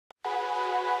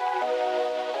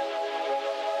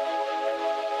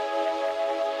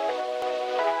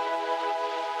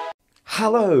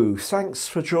Hello, thanks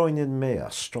for joining me,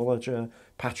 astrologer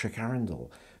Patrick Arundell,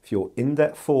 for your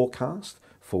in-depth forecast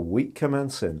for week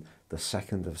commencing the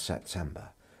 2nd of September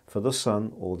for the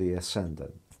Sun or the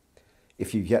Ascendant.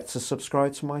 If you've yet to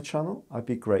subscribe to my channel, I'd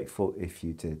be grateful if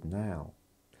you did now.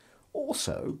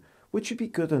 Also, would you be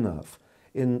good enough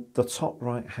in the top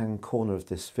right hand corner of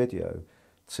this video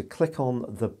to click on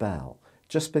the bell?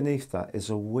 Just beneath that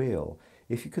is a wheel.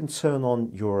 If you can turn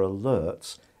on your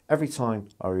alerts, every time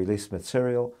I release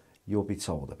material, you'll be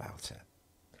told about it.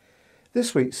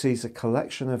 This week sees a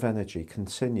collection of energy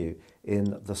continue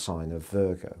in the sign of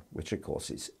Virgo, which of course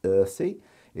is earthy,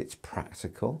 it's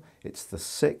practical, it's the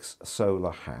 6th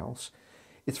solar house.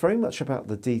 It's very much about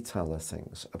the detail of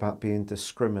things, about being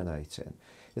discriminating.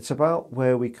 It's about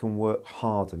where we can work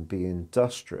hard and be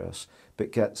industrious,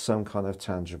 but get some kind of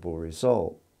tangible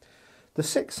result. The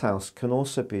 6th house can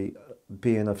also be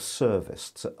being of service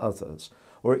to others,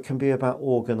 or it can be about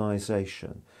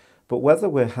organisation. But whether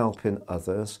we're helping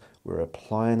others, we're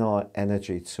applying our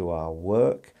energy to our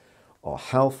work, our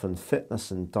health and fitness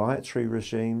and dietary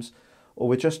regimes, or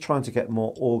we're just trying to get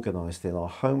more organised in our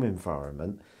home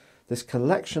environment, this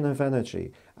collection of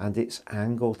energy and its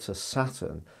angle to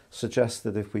Saturn suggests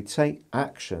that if we take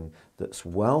action that's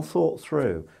well thought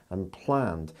through and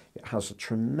planned, it has a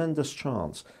tremendous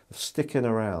chance of sticking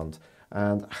around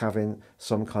and having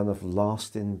some kind of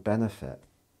lasting benefit.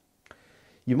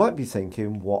 You might be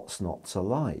thinking, what's not to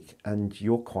like? And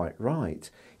you're quite right.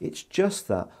 It's just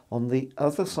that on the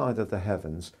other side of the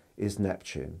heavens is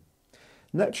Neptune.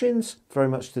 Neptune's very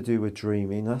much to do with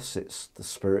dreaminess. It's the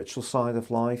spiritual side of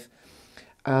life.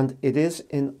 And it is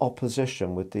in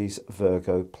opposition with these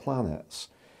Virgo planets.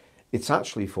 It's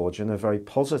actually forging a very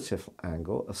positive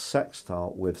angle, a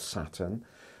sextile with Saturn.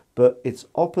 But its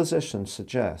opposition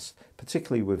suggests,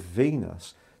 particularly with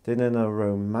Venus, that in a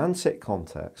romantic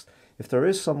context, if there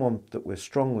is someone that we're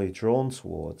strongly drawn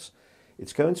towards,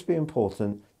 it's going to be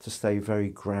important to stay very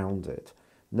grounded.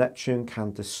 Neptune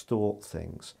can distort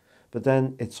things, but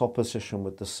then its opposition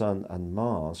with the Sun and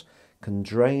Mars can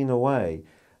drain away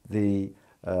the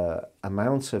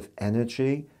amount of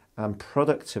energy and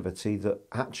productivity that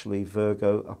actually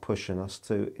Virgo are pushing us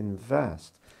to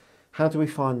invest. How do we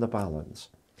find the balance?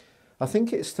 I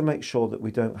think it's to make sure that we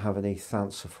don't have any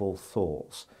fanciful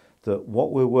thoughts, that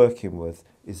what we're working with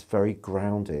is very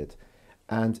grounded.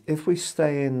 And if we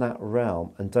stay in that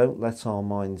realm and don't let our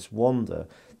minds wander,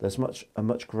 there's a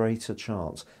much greater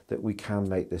chance that we can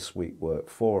make this week work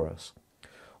for us.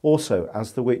 Also,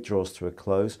 as the week draws to a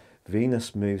close,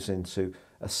 Venus moves into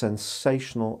a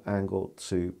sensational angle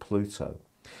to Pluto.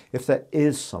 If there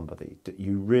is somebody that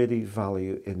you really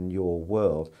value in your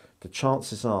world, the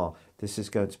chances are this is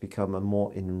going to become a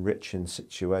more enriching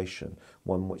situation,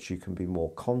 one which you can be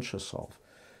more conscious of.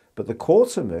 But the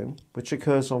quarter moon, which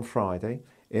occurs on Friday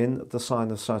in the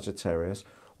sign of Sagittarius,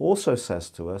 also says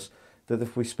to us that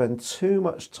if we spend too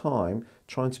much time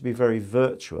trying to be very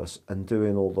virtuous and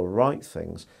doing all the right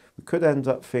things, we could end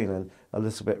up feeling a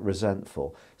little bit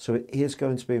resentful. So it is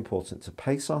going to be important to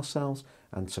pace ourselves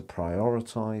and to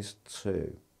prioritise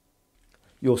too.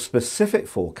 Your specific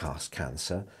forecast,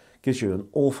 Cancer, gives you an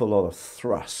awful lot of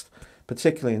thrust,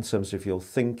 particularly in terms of your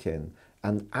thinking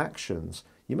and actions.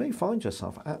 You may find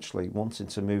yourself actually wanting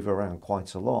to move around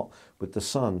quite a lot with the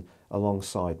Sun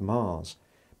alongside Mars.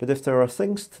 But if there are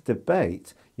things to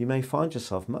debate, you may find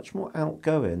yourself much more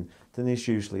outgoing than is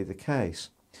usually the case.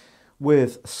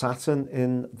 With Saturn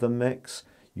in the mix,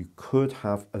 you could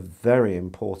have a very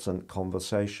important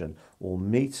conversation or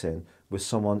meeting with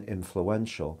someone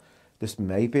influential. This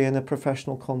may be in a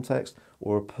professional context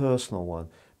or a personal one,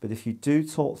 but if you do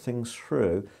talk things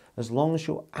through, as long as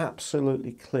you're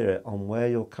absolutely clear on where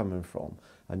you're coming from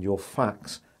and your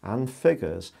facts and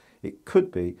figures, it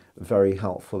could be very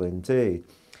helpful indeed.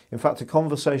 In fact, a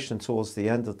conversation towards the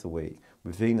end of the week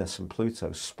with Venus and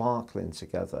Pluto sparkling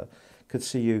together could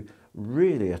see you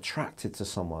really attracted to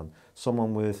someone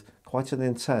with quite an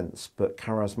intense but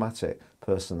charismatic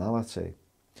personality.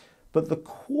 But the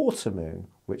quarter moon,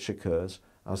 which occurs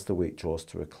as the week draws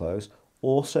to a close,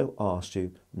 also asks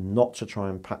you not to try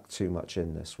and pack too much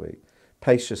in this week.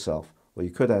 Pace yourself, or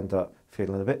you could end up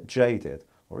feeling a bit jaded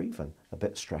or even a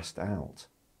bit stressed out.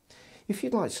 If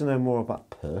you'd like to know more about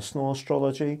personal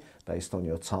astrology based on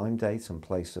your time, date and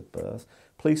place of birth,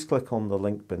 please click on the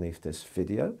link beneath this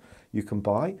video. You can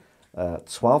buy a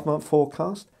 12-month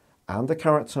forecast and a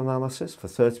character analysis for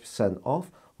 30%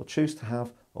 off, or choose to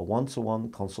have a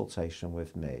one-to-one consultation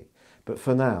with me. But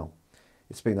for now,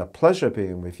 it's been a pleasure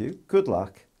being with you. Good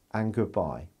luck and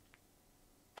goodbye.